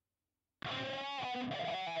I'm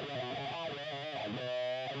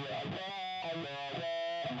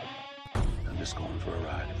just going for a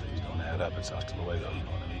ride. If things don't add up, it's hasta luego, you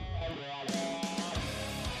know what I mean?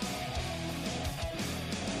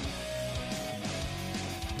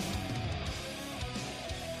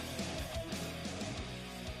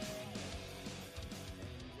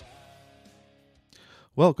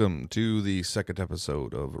 Welcome to the second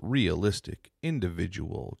episode of Realistic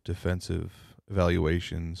Individual Defensive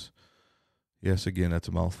Evaluations. Yes, again, that's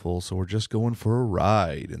a mouthful, so we're just going for a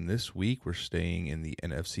ride. And this week, we're staying in the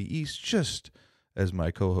NFC East, just as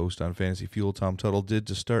my co-host on Fantasy Fuel, Tom Tuttle, did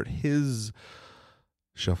to start his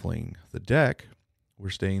shuffling the deck.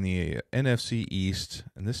 We're staying in the NFC East,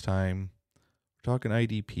 and this time, we're talking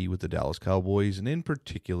IDP with the Dallas Cowboys, and in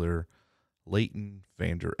particular, Leighton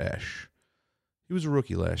Vander Esch. He was a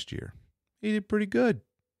rookie last year. He did pretty good.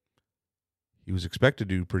 He was expected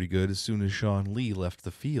to do pretty good as soon as Sean Lee left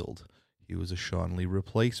the field. He was a Sean Lee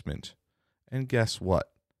replacement. And guess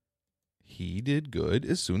what? He did good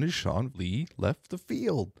as soon as Sean Lee left the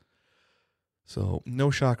field. So, no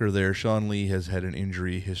shocker there. Sean Lee has had an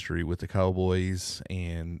injury history with the Cowboys,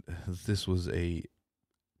 and this was a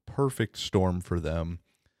perfect storm for them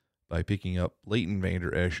by picking up Leighton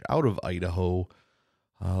Vander Esch out of Idaho.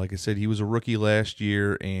 Like I said, he was a rookie last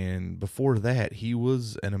year, and before that, he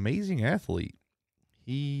was an amazing athlete.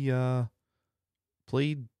 He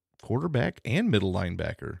played quarterback and middle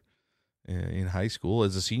linebacker in high school.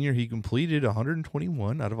 As a senior, he completed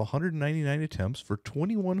 121 out of 199 attempts for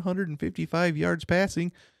 2,155 yards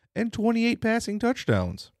passing and 28 passing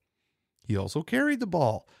touchdowns. He also carried the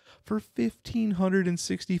ball for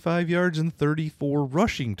 1,565 yards and 34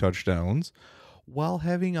 rushing touchdowns, while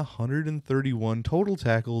having 131 total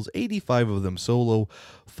tackles, 85 of them solo,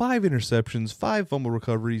 5 interceptions, 5 fumble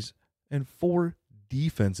recoveries, and 4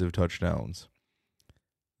 defensive touchdowns.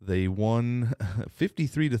 They won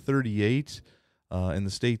 53-38 in the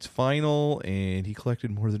state's final, and he collected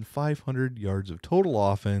more than 500 yards of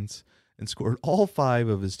total offense and scored all 5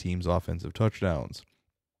 of his team's offensive touchdowns.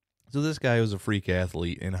 So this guy was a freak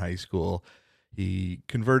athlete in high school. He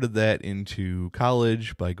converted that into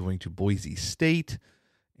college by going to Boise State,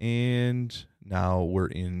 and now we're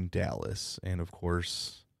in Dallas. And, of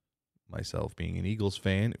course, myself being an Eagles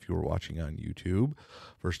fan, if you were watching on YouTube,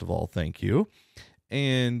 first of all, thank you.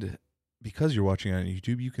 And because you're watching on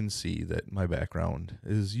YouTube, you can see that my background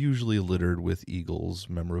is usually littered with Eagles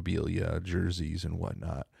memorabilia, jerseys, and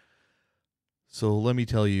whatnot. So let me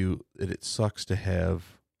tell you that it sucks to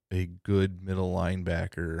have a good middle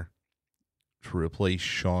linebacker to replace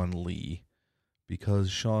Sean Lee, because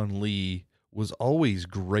Sean Lee was always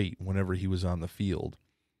great whenever he was on the field,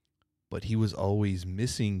 but he was always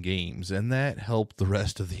missing games, and that helped the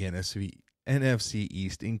rest of the NFC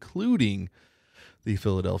East, including the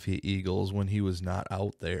Philadelphia Eagles, when he was not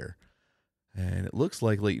out there. And it looks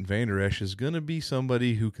like Leighton Vander Esch is going to be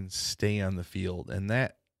somebody who can stay on the field, and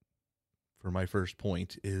that, for my first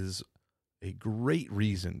point, is a great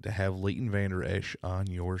reason to have Leighton Vander Esch on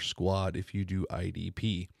your squad if you do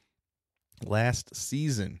IDP. Last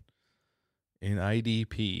season in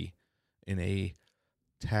IDP, in a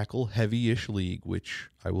tackle-heavy-ish league, which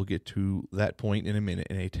I will get to that point in a minute,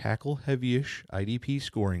 in a tackle-heavy-ish IDP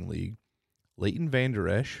scoring league, Leighton Vander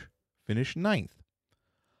Esch finished 9th.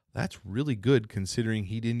 That's really good considering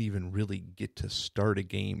he didn't even really get to start a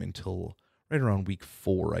game until right around week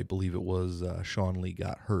 4, I believe it was, Sean Lee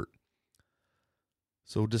got hurt.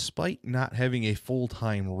 So despite not having a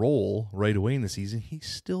full-time role right away in the season, he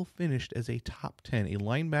still finished as a top 10, a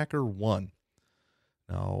linebacker 1.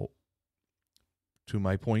 Now, to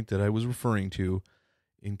my point that I was referring to,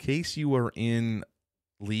 in case you are in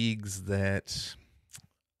leagues that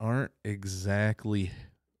aren't exactly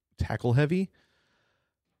tackle-heavy,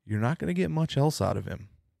 you're not going to get much else out of him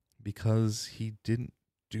because he didn't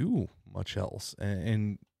do much else.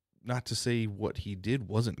 And not to say what he did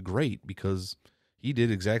wasn't great, because he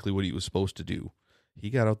did exactly what he was supposed to do. He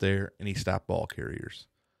got out there and he stopped ball carriers.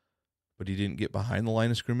 But he didn't get behind the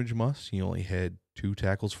line of scrimmage much. He only had 2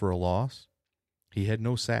 tackles for a loss. He had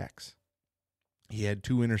no sacks. He had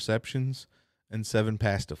 2 interceptions and 7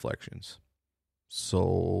 pass deflections.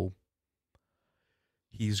 So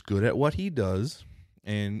he's good at what he does.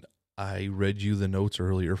 And I read you the notes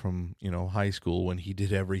earlier from, high school when he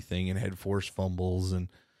did everything and had forced fumbles and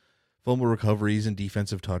fumble recoveries and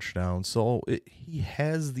defensive touchdowns. So he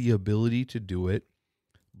has the ability to do it,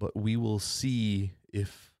 but we will see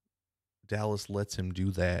if Dallas lets him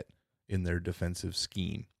do that in their defensive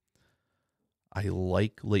scheme. I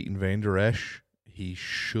like Leighton Vander Esch. He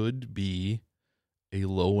should be a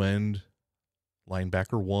low-end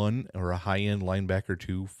linebacker 1 or a high-end linebacker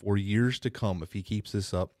 2 for years to come if he keeps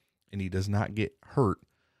this up and he does not get hurt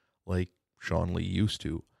like Sean Lee used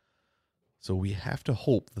to. So we have to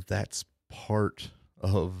hope that that's part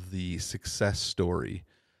of the success story.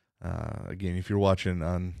 Again, if you're watching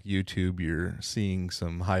on YouTube, you're seeing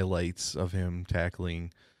some highlights of him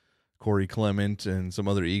tackling Corey Clement and some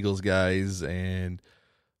other Eagles guys, and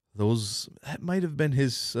that might have been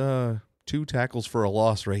his 2 tackles for a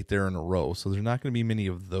loss right there in a row. So there's not going to be many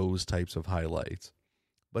of those types of highlights.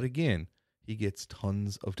 But again, he gets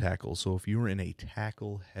tons of tackles. So if you're in a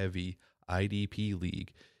tackle-heavy IDP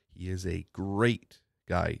league, he is a great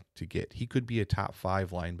guy to get. He could be a top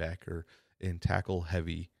 5 linebacker in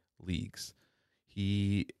tackle-heavy leagues.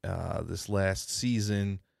 He, this last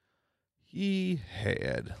season, he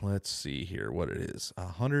had, let's see here what it is,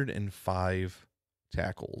 105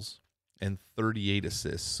 tackles and 38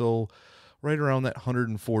 assists. So right around that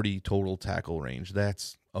 140 total tackle range.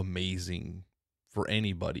 That's amazing for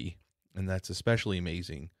anybody, and that's especially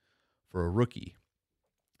amazing for a rookie.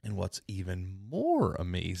 And what's even more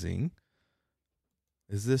amazing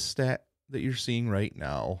is this stat that you're seeing right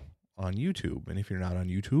now on YouTube. And if you're not on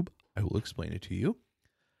YouTube, I will explain it to you.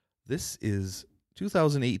 This is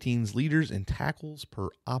 2018's leaders in tackles per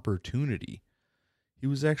opportunity. He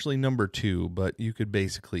was actually number 2, but you could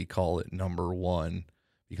basically call it number 1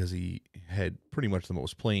 because he had pretty much the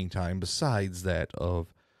most playing time besides that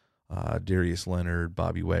of Darius Leonard,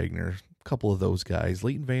 Bobby Wagner, a couple of those guys.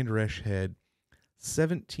 Leighton Vander Esch had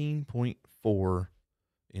 17.4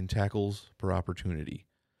 in tackles per opportunity.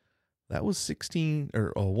 That was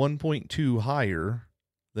 1.2 higher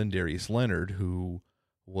than Darius Leonard, who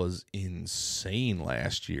was insane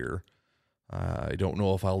last year. I don't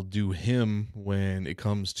know if I'll do him when it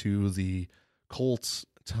comes to the Colts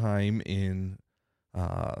time in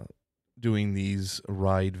doing these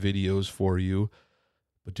ride videos for you.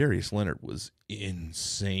 But Darius Leonard was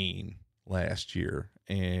insane last year,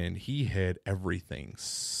 and he had everything.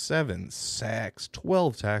 7 sacks,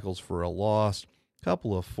 12 tackles for a loss,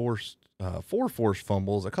 couple of 4 forced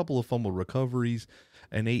fumbles, a couple of fumble recoveries,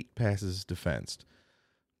 and 8 passes defensed.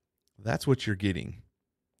 That's what you're getting.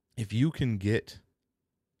 If you can get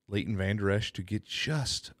Leighton Vander Esch to get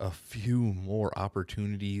just a few more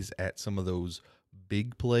opportunities at some of those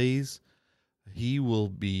big plays, he will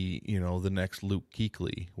be, the next Luke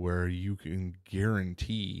Kuechly, where you can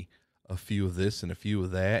guarantee a few of this and a few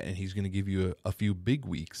of that, and he's going to give you a few big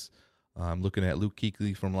weeks. I'm looking at Luke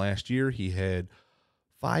Kuechly from last year. He had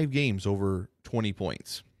 5 games over 20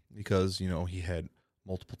 points because, he had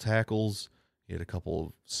multiple tackles, he had a couple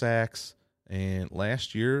of sacks, and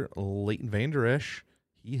last year, Leighton Vander Esch,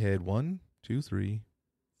 he had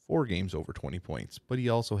 4 games over 20 points, but he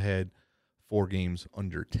also had 4 games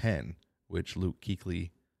under 10, which Luke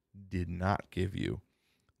Kuechly did not give you.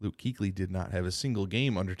 Luke Kuechly did not have a single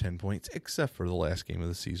game under 10 points, except for the last game of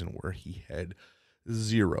the season where he had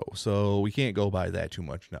 0. So we can't go by that too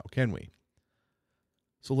much now, can we?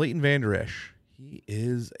 So Leighton Vander Esch, he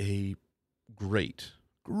is a great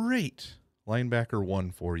linebacker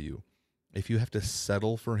 1 for you. If you have to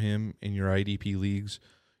settle for him in your IDP leagues,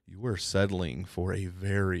 you are settling for a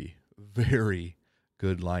very, very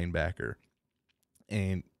good linebacker.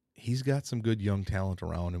 And he's got some good young talent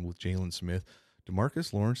around him with Jalen Smith.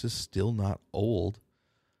 DeMarcus Lawrence is still not old.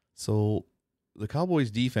 So the Cowboys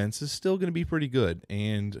defense is still going to be pretty good.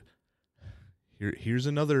 And here's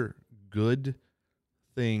another good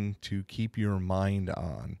thing to keep your mind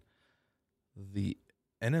on. The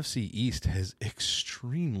NFC East has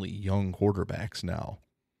extremely young quarterbacks now.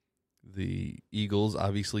 The Eagles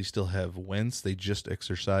obviously still have Wentz. They just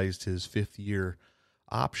exercised his 5th-year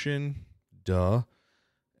option.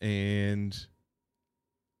 And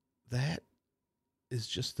that is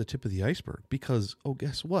just the tip of the iceberg because,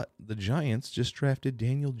 guess what? The Giants just drafted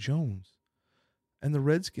Daniel Jones. And the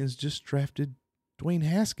Redskins just drafted Dwayne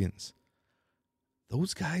Haskins.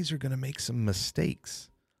 Those guys are going to make some mistakes.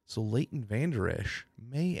 So Leighton Vander Esch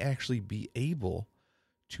may actually be able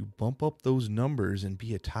to bump up those numbers and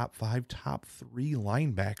be a top 5, top 3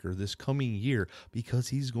 linebacker this coming year because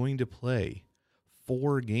he's going to play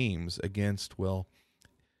 4 games against,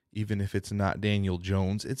 even if it's not Daniel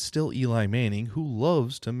Jones, it's still Eli Manning, who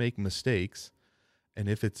loves to make mistakes. And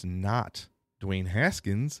if it's not Dwayne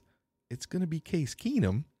Haskins, it's going to be Case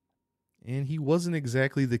Keenum. And he wasn't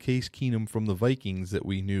exactly the Case Keenum from the Vikings that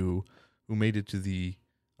we knew, who made it to the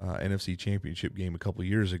NFC Championship game a couple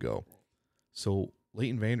years ago. So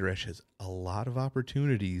Leighton Vander Esch has a lot of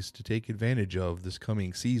opportunities to take advantage of this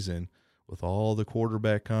coming season with all the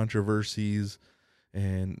quarterback controversies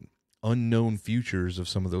and unknown futures of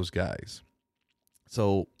some of those guys.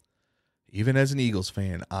 So even as an Eagles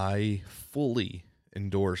fan, I fully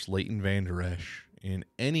endorse Leighton Vander Esch in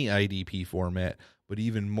any IDP format, but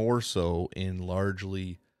even more so in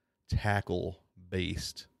largely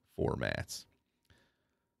tackle-based formats.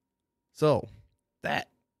 So that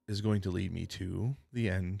is going to lead me to the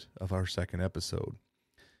end of our second episode.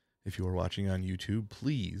 If you are watching on YouTube,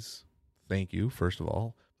 please, thank you, first of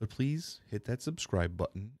all, but please hit that subscribe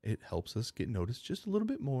button. It helps us get noticed just a little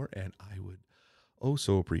bit more, and I would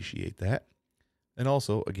so appreciate that. And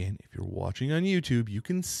also, again, if you're watching on YouTube, you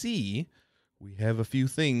can see we have a few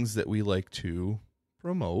things that we like to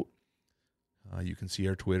promote. You can see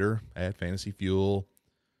our Twitter at Fantasy Fuel.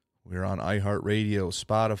 We're on iHeartRadio,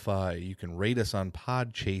 Spotify. You can rate us on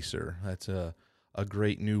Podchaser. That's a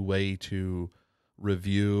great new way to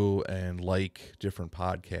review and like different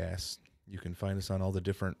podcasts. You can find us on all the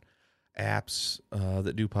different apps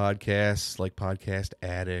that do podcasts, like Podcast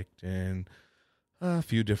Addict and a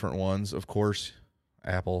few different ones. Of course,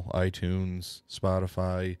 Apple, iTunes,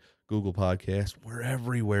 Spotify, Google Podcasts. We're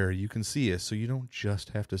everywhere. You can see us, so you don't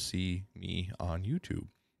just have to see me on YouTube.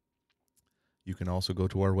 You can also go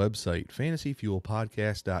to our website,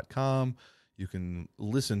 fantasyfuelpodcast.com. You can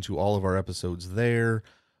listen to all of our episodes there.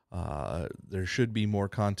 There should be more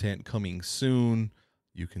content coming soon.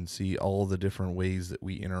 You can see all the different ways that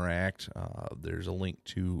we interact. There's a link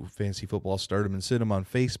to Fantasy Football Stardom and Sit 'em on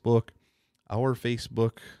Facebook. Our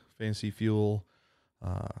Facebook, Fantasy Fuel,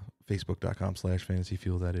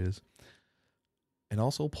 facebook.com/fantasyfuel, that is. And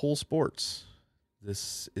also Pole Sports.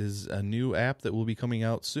 This is a new app that will be coming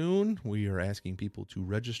out soon. We are asking people to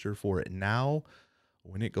register for it now.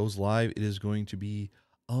 When it goes live, it is going to be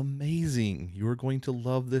amazing. You are going to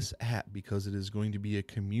love this app because it is going to be a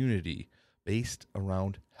community based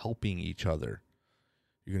around helping each other.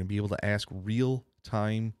 You're going to be able to ask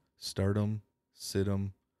real-time stardom,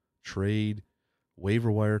 sit-em, trade,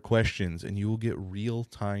 waiver wire questions, and you will get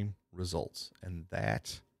real-time results. And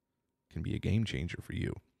that can be a game changer for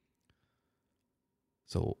you.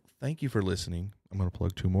 So thank you for listening. I'm going to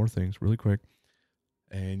plug two more things really quick.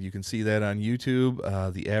 And you can see that on YouTube,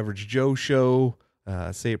 The Average Joe Show,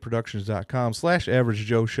 sayitproductions.com/Average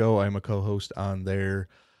Joe Show. I'm a co-host on there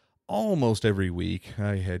almost every week.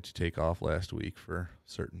 I had to take off last week for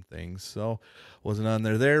certain things, so wasn't on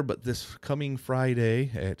there. But this coming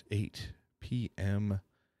Friday at 8 p.m.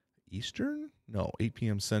 Eastern? No, 8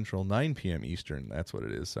 p.m. Central, 9 p.m. Eastern. That's what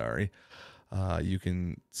it is, sorry. You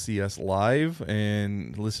can see us live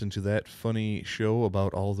and listen to that funny show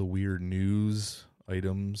about all the weird news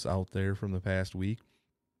items out there from the past week.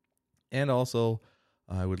 And also,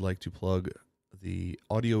 I would like to plug the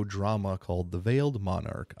audio drama called The Veiled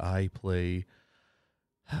Monarch. I play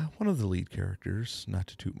one of the lead characters, not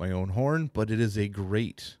to toot my own horn, but it is a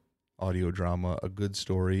great audio drama, a good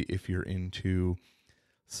story if you're into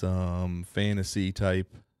some fantasy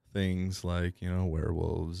type things like,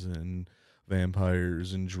 werewolves and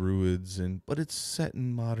vampires and druids, but it's set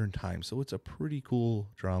in modern times, so it's a pretty cool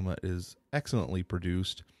drama. It is excellently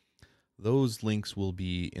produced. Those links will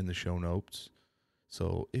be in the show notes,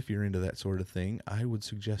 so if you're into that sort of thing, I would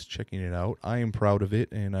suggest checking it out. I am proud of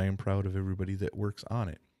it, and I am proud of everybody that works on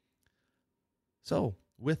it. So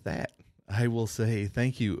with that, I will say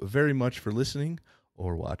thank you very much for listening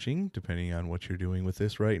or watching, depending on what you're doing with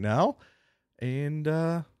this right now, and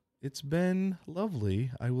it's been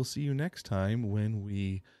lovely. I will see you next time when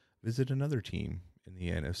we visit another team in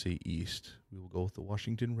the NFC East. We will go with the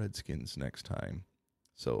Washington Redskins next time.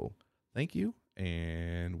 So, thank you,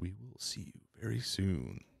 and we will see you very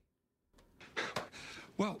soon.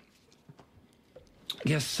 Well, I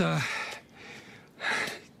guess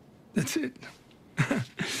that's it.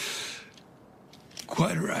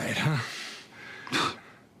 Quite a ride, huh?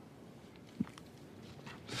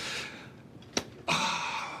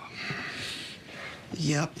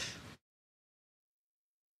 Yep,